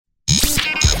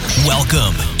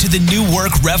Welcome to the New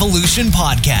Work Revolution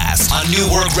podcast on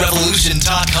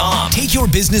newworkrevolution.com. Take your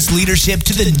business leadership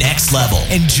to the next level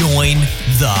and join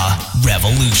the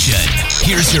revolution.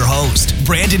 Here's your host,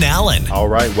 Brandon Allen. All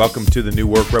right, welcome to the New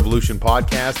Work Revolution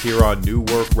podcast here on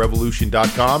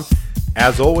newworkrevolution.com.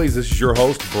 As always, this is your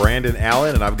host, Brandon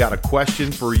Allen, and I've got a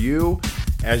question for you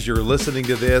as you're listening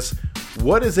to this.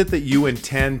 What is it that you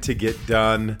intend to get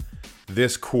done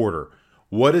this quarter?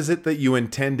 What is it that you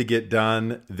intend to get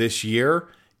done this year?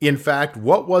 In fact,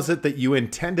 what was it that you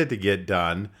intended to get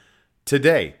done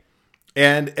today?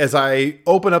 And as I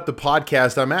open up the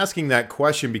podcast, I'm asking that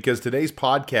question because today's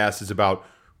podcast is about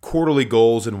quarterly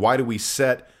goals and why do we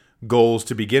set goals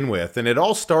to begin with. And it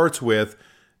all starts with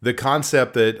the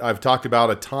concept that I've talked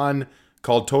about a ton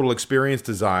called total experience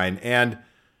design and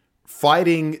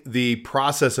fighting the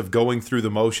process of going through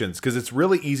the motions, because it's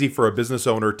really easy for a business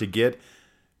owner to get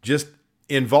just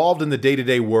involved in the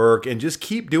day-to-day work and just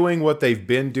keep doing what they've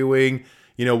been doing,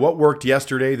 what worked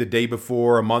yesterday, the day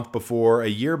before, a month before, a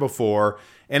year before.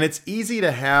 And it's easy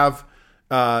to have,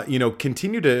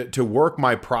 continue to work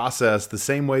my process the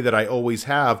same way that I always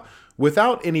have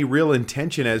without any real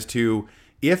intention as to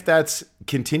if that's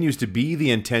continues to be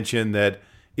the intention that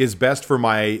is best for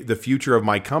the future of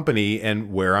my company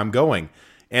and where I'm going.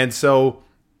 And so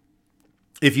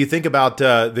if you think about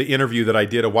the interview that I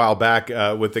did a while back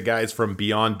with the guys from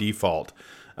Beyond Default,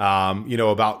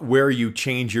 about where you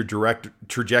change your direct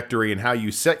trajectory and how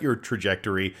you set your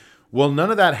trajectory, well, none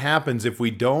of that happens if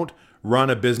we don't run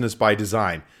a business by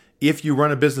design. If you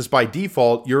run a business by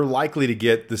default, you're likely to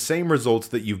get the same results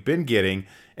that you've been getting.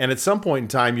 And at some point in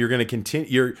time, you're going to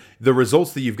continue. The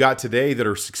results that you've got today that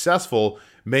are successful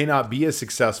may not be as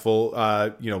successful,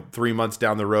 3 months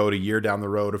down the road, a year down the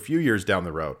road, a few years down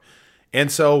the road. And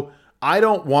so I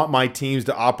don't want my teams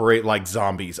to operate like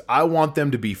zombies. I want them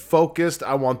to be focused.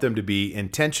 I want them to be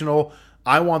intentional.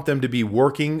 I want them to be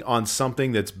working on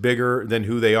something that's bigger than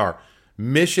who they are.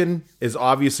 Mission is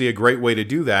obviously a great way to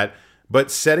do that, but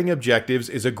setting objectives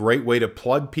is a great way to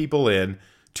plug people in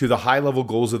to the high-level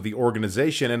goals of the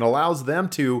organization and allows them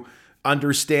to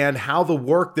understand how the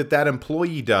work that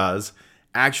employee does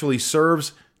actually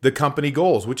serves the company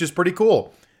goals, which is pretty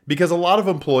cool because a lot of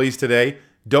employees today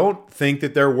don't think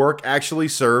that their work actually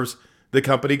serves the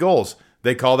company goals.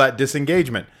 They call that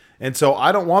disengagement. And so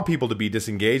I don't want people to be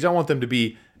disengaged. I want them to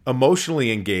be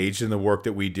emotionally engaged in the work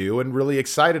that we do and really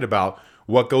excited about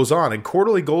what goes on. And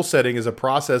quarterly goal setting is a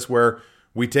process where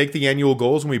we take the annual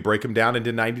goals and we break them down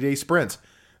into 90-day sprints.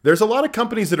 There's a lot of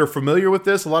companies that are familiar with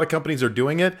this. A lot of companies are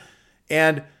doing it.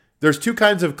 And there's two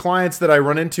kinds of clients that I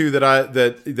run into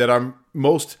that I'm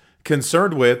most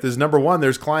concerned with is, number one,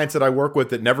 there's clients that I work with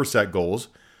that never set goals.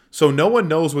 So no one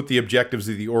knows what the objectives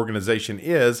of the organization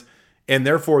is, and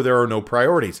therefore there are no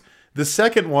priorities. The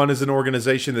second one is an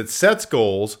organization that sets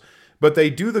goals, but they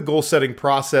do the goal setting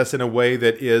process in a way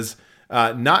that is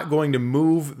not going to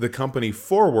move the company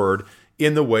forward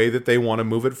in the way that they want to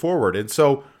move it forward. And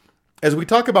so as we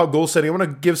talk about goal setting, I want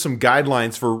to give some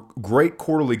guidelines for great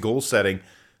quarterly goal setting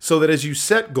so that as you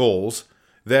set goals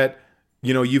that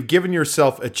you've given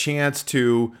yourself a chance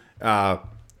to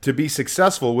be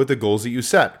successful with the goals that you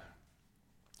set.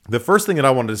 The first thing that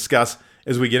I want to discuss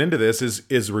as we get into this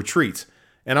is retreats.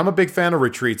 And I'm a big fan of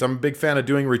retreats. I'm a big fan of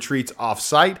doing retreats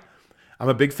off-site. I'm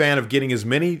a big fan of getting as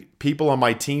many people on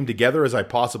my team together as I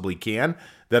possibly can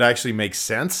that actually makes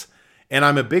sense. And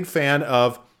I'm a big fan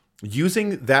of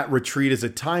using that retreat as a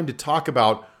time to talk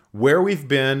about where we've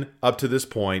been up to this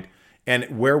point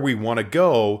and where we want to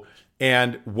go.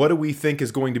 And what do we think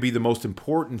is going to be the most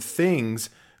important things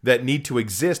that need to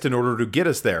exist in order to get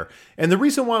us there? And the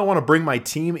reason why I want to bring my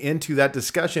team into that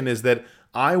discussion is that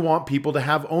I want people to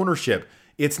have ownership.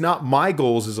 It's not my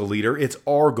goals as a leader, it's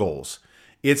our goals.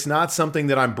 It's not something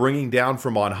that I'm bringing down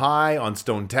from on high on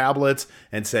stone tablets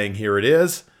and saying, here it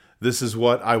is. This is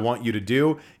what I want you to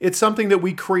do. It's something that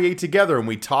we create together and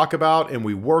we talk about and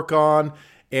we work on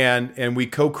and we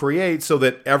co-create so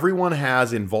that everyone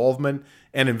has involvement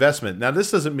and investment. Now,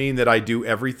 this doesn't mean that I do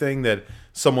everything that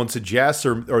someone suggests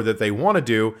or that they want to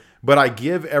do, but I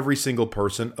give every single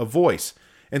person a voice.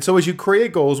 And so as you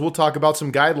create goals, we'll talk about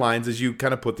some guidelines as you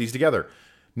kind of put these together.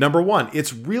 Number one,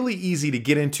 it's really easy to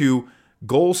get into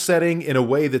goal setting in a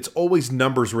way that's always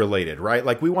numbers related, right?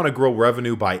 Like we want to grow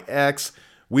revenue by X.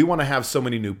 We want to have so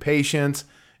many new patients.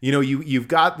 You've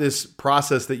got this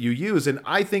process that you use, and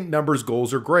I think numbers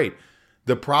goals are great.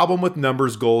 The problem with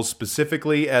numbers goals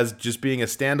specifically as just being a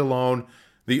standalone,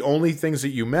 the only things that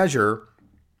you measure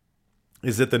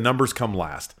is that the numbers come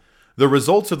last. The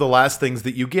results are the last things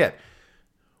that you get.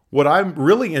 What I'm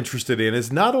really interested in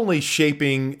is not only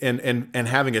shaping and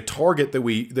having a target that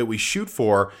we shoot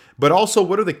for, but also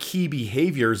what are the key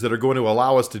behaviors that are going to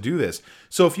allow us to do this.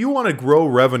 So if you want to grow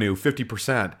revenue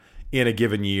 50% in a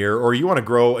given year, or you want to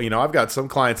grow, I've got some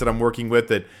clients that I'm working with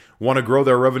that want to grow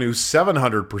their revenue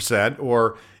 700%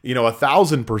 or,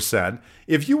 1,000%.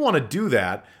 If you want to do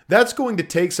that, that's going to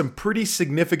take some pretty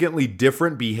significantly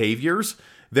different behaviors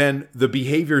than the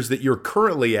behaviors that you're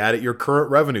currently at your current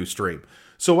revenue stream.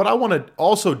 So what I want to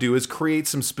also do is create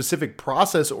some specific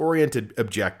process-oriented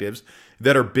objectives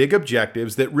that are big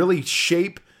objectives that really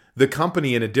shape the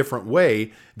company in a different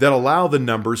way that allow the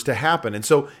numbers to happen. And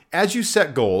so as you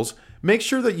set goals, make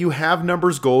sure that you have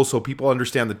numbers goals so people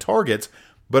understand the targets,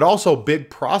 but also big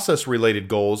process-related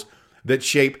goals that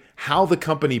shape how the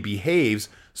company behaves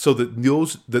so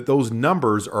that those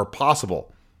numbers are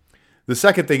possible. The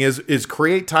second thing is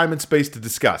create time and space to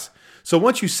discuss. So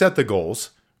once you set the goals,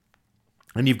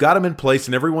 and you've got them in place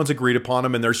and everyone's agreed upon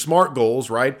them and they're SMART goals,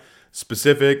 right?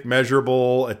 Specific,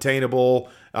 measurable, attainable,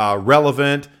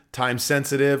 relevant, time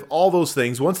sensitive, all those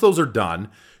things. Once those are done,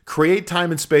 create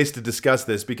time and space to discuss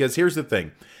this, because here's the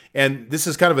thing, and this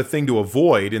is kind of a thing to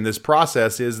avoid in this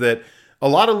process, is that a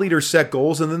lot of leaders set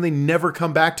goals and then they never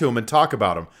come back to them and talk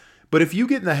about them. But if you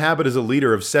get in the habit as a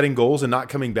leader of setting goals and not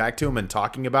coming back to them and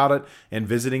talking about it and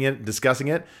visiting it, discussing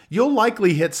it, you'll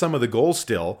likely hit some of the goals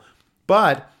still,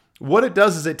 but what it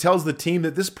does is it tells the team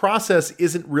that this process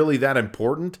isn't really that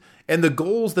important, and the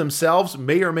goals themselves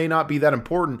may or may not be that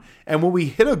important. And when we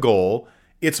hit a goal,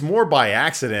 it's more by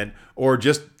accident or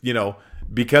just,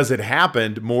 because it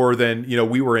happened more than,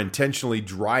 we were intentionally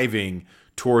driving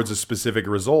towards a specific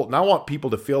result. And I want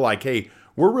people to feel like, hey,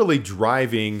 we're really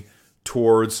driving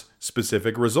towards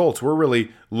specific results. We're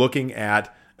really looking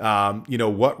at,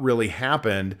 what really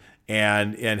happened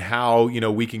and how,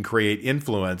 we can create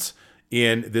influence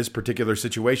in this particular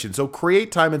situation. So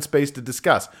create time and space to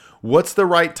discuss. What's the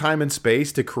right time and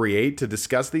space to create to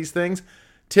discuss these things?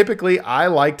 Typically, I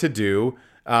like to do,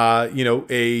 a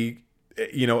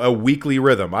weekly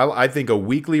rhythm. I think a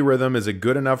weekly rhythm is a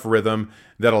good enough rhythm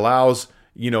that allows,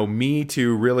 me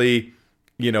to really,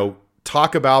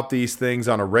 talk about these things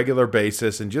on a regular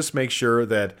basis and just make sure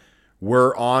that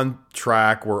we're on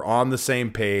track, we're on the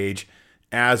same page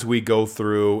as we go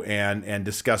through and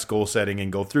discuss goal setting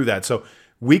and go through that. So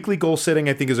weekly goal setting,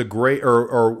 I think, is a great,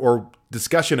 or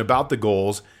discussion about the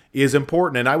goals is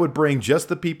important. And I would bring just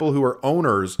the people who are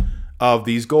owners of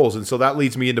these goals. And so that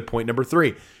leads me into point number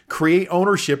 3, create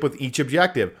ownership with each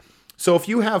objective. So if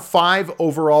you have 5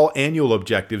 overall annual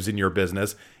objectives in your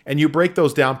business and you break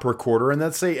those down per quarter, and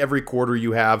let's say every quarter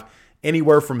you have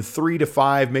anywhere from 3 to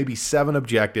 5, maybe 7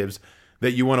 objectives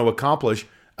that you want to accomplish,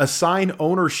 assign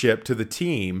ownership to the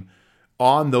team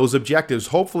on those objectives.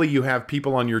 Hopefully you have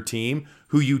people on your team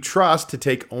who you trust to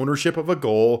take ownership of a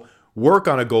goal, work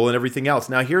on a goal, and everything else.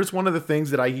 Now, here's one of the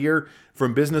things that I hear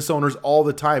from business owners all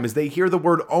the time is they hear the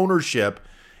word ownership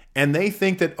and they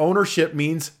think that ownership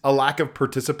means a lack of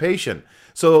participation.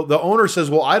 So the owner says,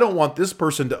 well, I don't want this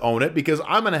person to own it because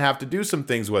I'm going to have to do some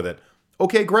things with it.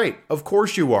 Okay, great. Of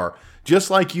course you are. Just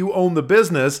like you own the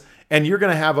business and you're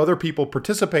going to have other people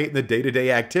participate in the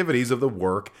day-to-day activities of the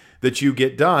work that you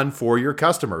get done for your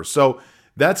customers. So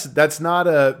that's not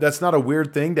a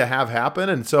weird thing to have happen.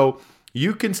 And so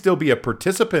you can still be a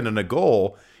participant in a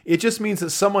goal. It just means that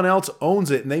someone else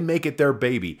owns it and they make it their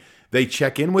baby. They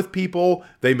check in with people.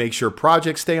 They make sure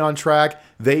projects stay on track.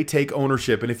 They take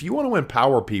ownership. And if you want to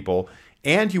empower people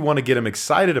and you want to get them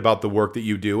excited about the work that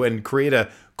you do and create a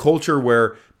culture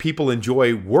where people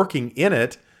enjoy working in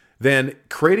it, then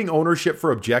creating ownership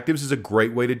for objectives is a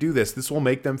great way to do this. This will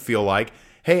make them feel like,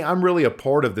 hey, I'm really a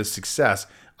part of this success.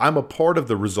 I'm a part of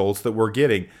the results that we're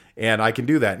getting, and I can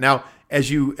do that. Now, as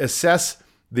you assess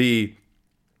the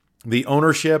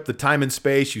ownership, the time and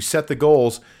space, you set the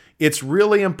goals, it's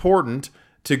really important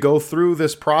to go through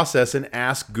this process and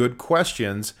ask good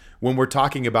questions when we're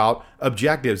talking about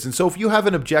objectives. And so if you have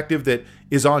an objective that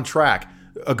is on track,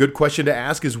 a good question to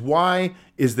ask is, why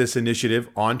is this initiative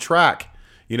on track?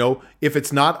 If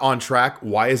it's not on track,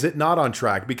 why is it not on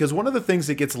track? Because one of the things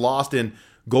that gets lost in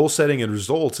goal setting and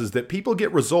results is that people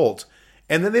get results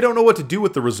and then they don't know what to do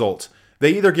with the results.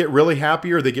 They either get really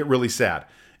happy or they get really sad.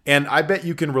 And I bet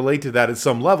you can relate to that at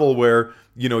some level where,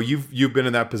 you've been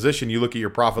in that position. You look at your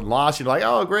profit and loss, you're like,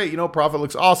 oh, great, profit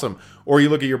looks awesome. Or you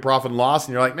look at your profit and loss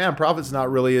and you're like, man, profit's not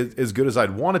really as good as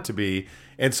I'd want it to be.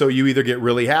 And so you either get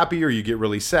really happy or you get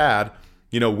really sad,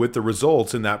 with the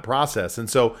results in that process. And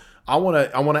so I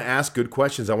want to ask good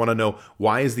questions. I want to know,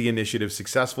 why is the initiative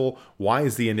successful? Why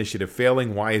is the initiative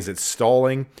failing? Why is it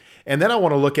stalling? And then I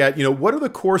want to look at, what are the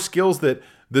core skills that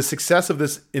the success of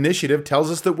this initiative tells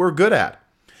us that we're good at?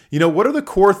 What are the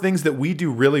core things that we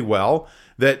do really well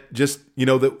that just,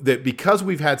 that because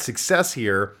we've had success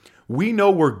here, we know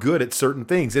we're good at certain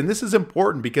things. And this is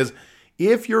important because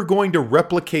if you're going to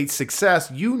replicate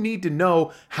success, you need to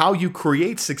know how you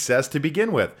create success to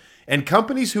begin with. And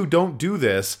companies who don't do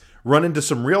this run into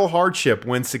some real hardship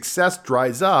when success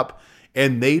dries up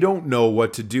and they don't know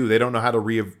what to do. They don't know how to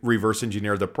reverse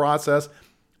engineer the process.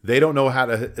 They don't know how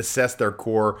to assess their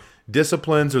core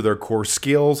disciplines or their core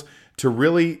skills to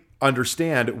really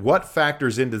understand what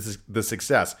factors into the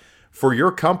success. For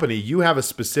your company, you have a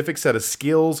specific set of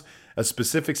skills, a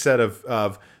specific set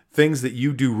of things that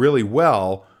you do really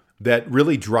well that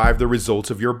really drive the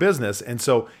results of your business. And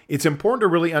so it's important to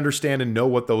really understand and know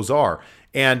what those are.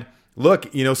 And look,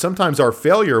 sometimes our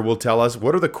failure will tell us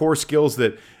what are the core skills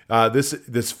that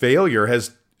this failure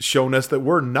has shown us that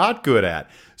we're not good at.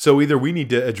 So either we need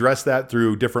to address that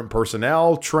through different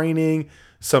personnel, training,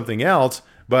 something else.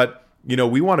 But,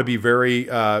 we want to be very,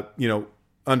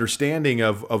 understanding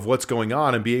of what's going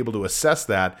on and be able to assess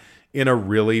that in a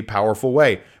really powerful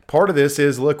way. Part of this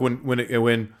is, look,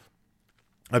 when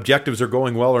objectives are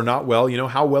going well or not well,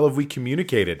 how well have we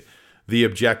communicated the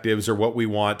objectives or what we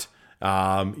want,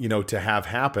 to have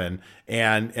happen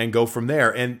and go from there.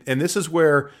 And this is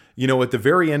where, at the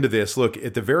very end of this, look,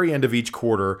 at the very end of each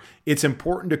quarter, it's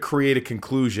important to create a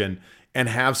conclusion and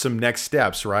have some next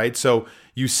steps, right? So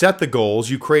you set the goals,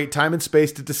 you create time and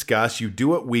space to discuss, you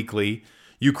do it weekly,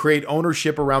 you create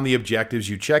ownership around the objectives,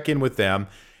 you check in with them.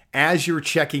 As you're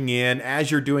checking in,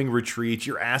 as you're doing retreats,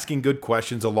 you're asking good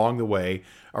questions along the way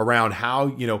around how,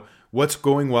 what's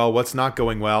going well, what's not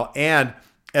going well. And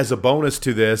as a bonus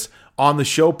to this, on the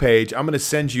show page, I'm going to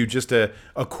send you just a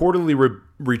quarterly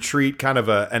retreat, kind of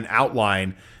an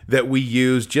outline that we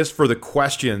use just for the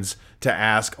questions to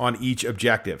ask on each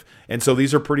objective. And so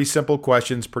these are pretty simple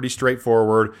questions, pretty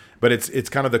straightforward, but it's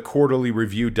kind of the quarterly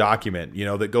review document,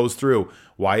 that goes through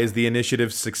why is the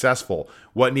initiative successful?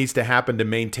 What needs to happen to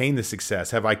maintain the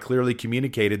success? Have I clearly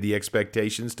communicated the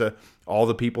expectations to all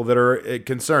the people that are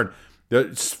concerned?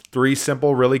 There's three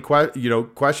simple, really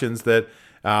questions that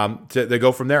they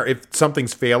go from there. If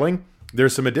something's failing,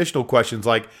 there's some additional questions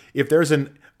like if there's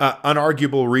an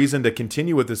unarguable reason to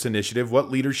continue with this initiative,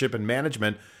 what leadership and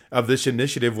management of this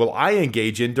initiative will I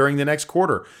engage in during the next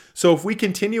quarter? So if we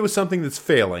continue with something that's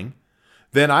failing,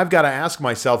 then I've got to ask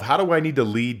myself, how do I need to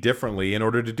lead differently in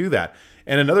order to do that?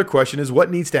 And another question is, what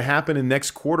needs to happen in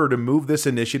next quarter to move this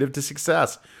initiative to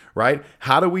success, right?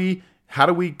 How do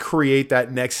we create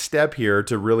that next step here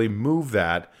to really move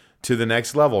that to the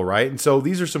next level, right? And so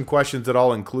these are some questions that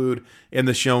I'll include in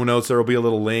the show notes. There will be a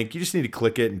little link. You just need to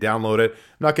click it and download it.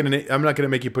 I'm not gonna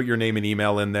make you put your name and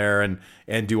email in there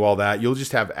and do all that. You'll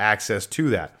just have access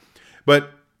to that. But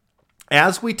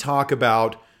as we talk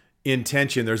about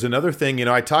intention, there's another thing.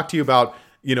 I talked to you about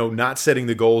not setting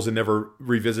the goals and never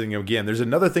revisiting them again. There's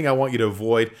another thing I want you to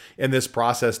avoid in this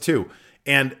process too.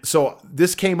 And so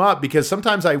this came up because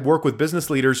sometimes I work with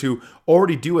business leaders who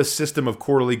already do a system of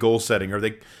quarterly goal setting, or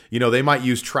they might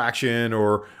use Traction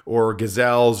or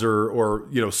Gazelles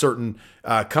or certain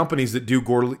companies that do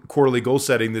quarterly goal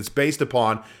setting that's based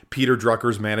upon Peter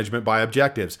Drucker's management by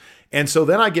objectives. And so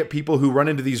then I get people who run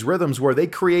into these rhythms where they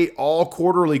create all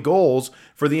quarterly goals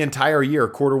for the entire year.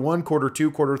 Quarter 1, quarter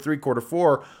 2, quarter 3, quarter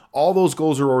 4, all those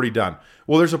goals are already done.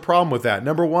 Well, there's a problem with that.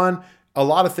 Number one, a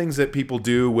lot of things that people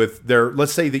do with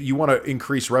let's say that you want to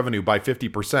increase revenue by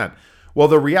 50%. Well,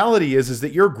 the reality is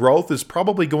that your growth is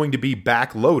probably going to be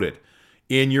backloaded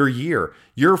in your year.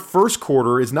 Your first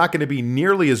quarter is not going to be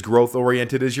nearly as growth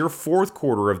oriented as your fourth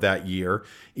quarter of that year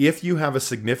if you have a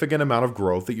significant amount of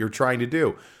growth that you're trying to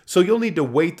do. So you'll need to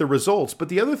weight the results. But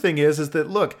the other thing is that,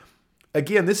 look,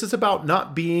 again, this is about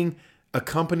not being a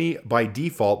company by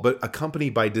default, but a company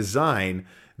by design,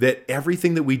 that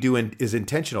everything that we do is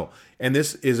intentional. And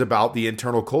this is about the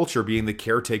internal culture being the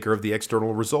caretaker of the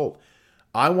external result.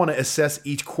 I want to assess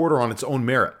each quarter on its own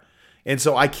merit. And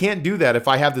so I can't do that if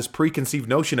I have this preconceived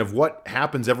notion of what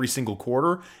happens every single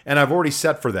quarter, and I've already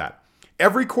set for that.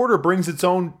 Every quarter brings its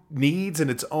own needs and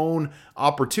its own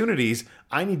opportunities.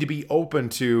 I need to be open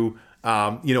to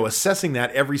assessing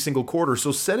that every single quarter.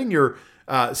 So setting your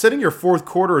fourth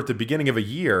quarter at the beginning of a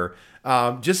year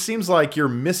just seems like you're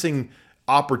missing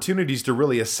opportunities to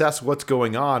really assess what's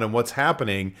going on and what's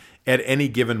happening at any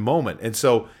given moment. And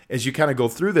so as you kind of go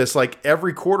through this, like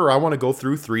every quarter, I want to go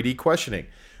through 3D questioning.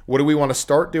 What do we want to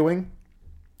start doing?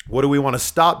 What do we want to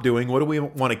stop doing? What do we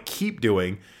want to keep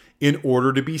doing? in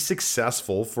order to be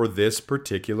successful for this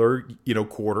particular,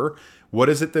 quarter. What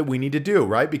is it that we need to do,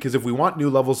 right? Because if we want new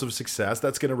levels of success,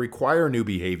 that's going to require new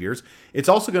behaviors. It's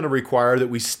also going to require that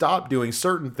we stop doing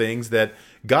certain things that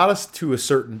got us to a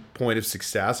certain point of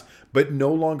success, but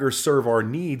no longer serve our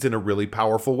needs in a really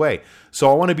powerful way. So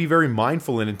I want to be very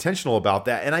mindful and intentional about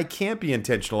that. And I can't be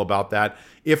intentional about that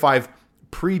if I've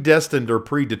predestined or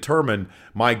predetermined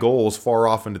my goals far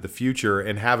off into the future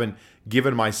and haven't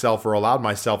given myself or allowed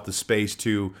myself the space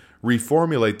to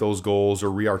reformulate those goals or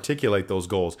rearticulate those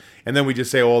goals. And then we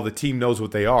just say, oh, the team knows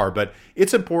what they are. But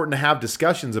it's important to have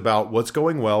discussions about what's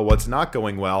going well, what's not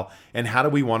going well, and how do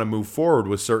we want to move forward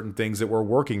with certain things that we're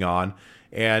working on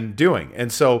and doing.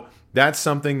 And so that's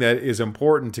something that is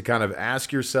important to kind of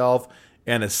ask yourself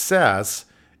and assess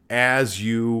as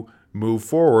you move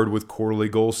forward with quarterly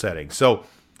goal setting. So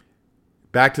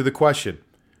back to the question.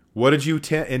 What did you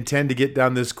intend to get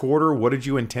done this quarter? What did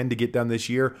you intend to get done this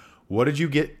year? What did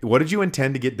you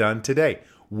intend to get done today?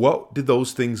 What did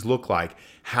those things look like?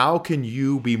 How can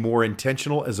you be more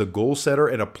intentional as a goal setter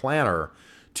and a planner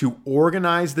to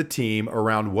organize the team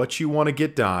around what you want to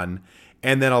get done,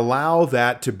 and then allow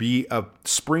that to be a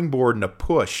springboard and a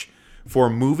push for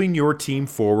moving your team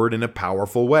forward in a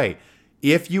powerful way?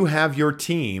 If you have your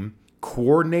team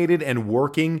coordinated and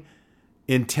working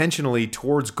intentionally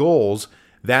towards goals,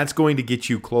 that's going to get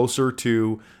you closer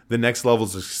to the next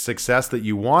levels of success that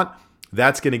you want.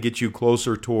 That's going to get you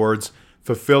closer towards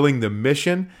fulfilling the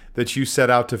mission that you set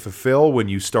out to fulfill when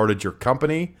you started your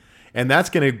company. And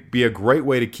that's going to be a great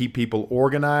way to keep people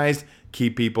organized,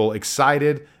 keep people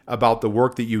excited about the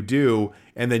work that you do,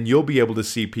 and then you'll be able to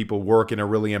see people work in a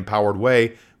really empowered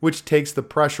way, which takes the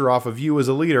pressure off of you as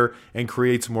a leader and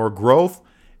creates more growth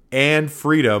and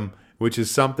freedom, which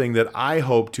is something that I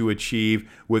hope to achieve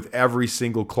with every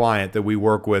single client that we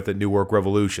work with at New Work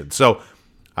Revolution. So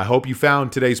I hope you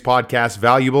found today's podcast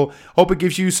valuable. Hope it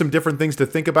gives you some different things to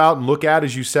think about and look at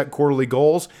as you set quarterly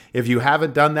goals. If you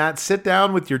haven't done that, sit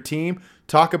down with your team,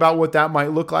 talk about what that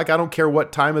might look like. I don't care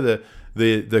what time of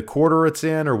the quarter it's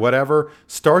in or whatever.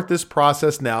 Start this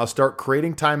process now. Start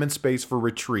creating time and space for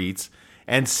retreats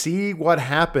and see what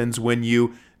happens when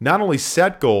you not only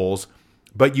set goals,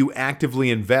 but you actively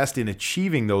invest in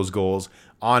achieving those goals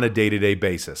on a day-to-day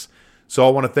basis. So I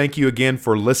want to thank you again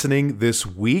for listening this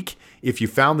week. If you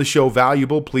found the show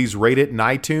valuable, please rate it in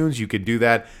iTunes. You could do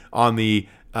that on the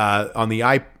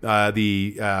podcast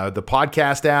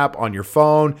app on your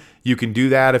phone. You can do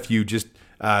that if you just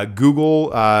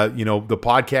Google the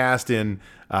podcast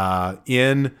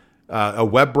in a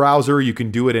web browser. You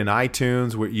can do it in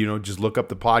iTunes, where just look up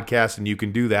the podcast and you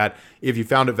can do that. If you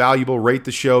found it valuable, rate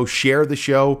the show, share the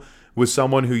show with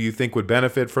someone who you think would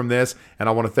benefit from this. And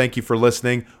I want to thank you for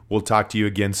listening. We'll talk to you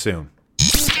again soon.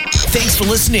 Thanks for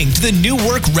listening to the New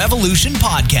Work Revolution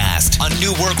podcast on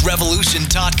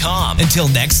newworkrevolution.com. Until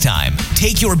next time,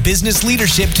 take your business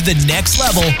leadership to the next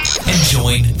level and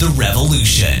join the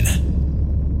revolution.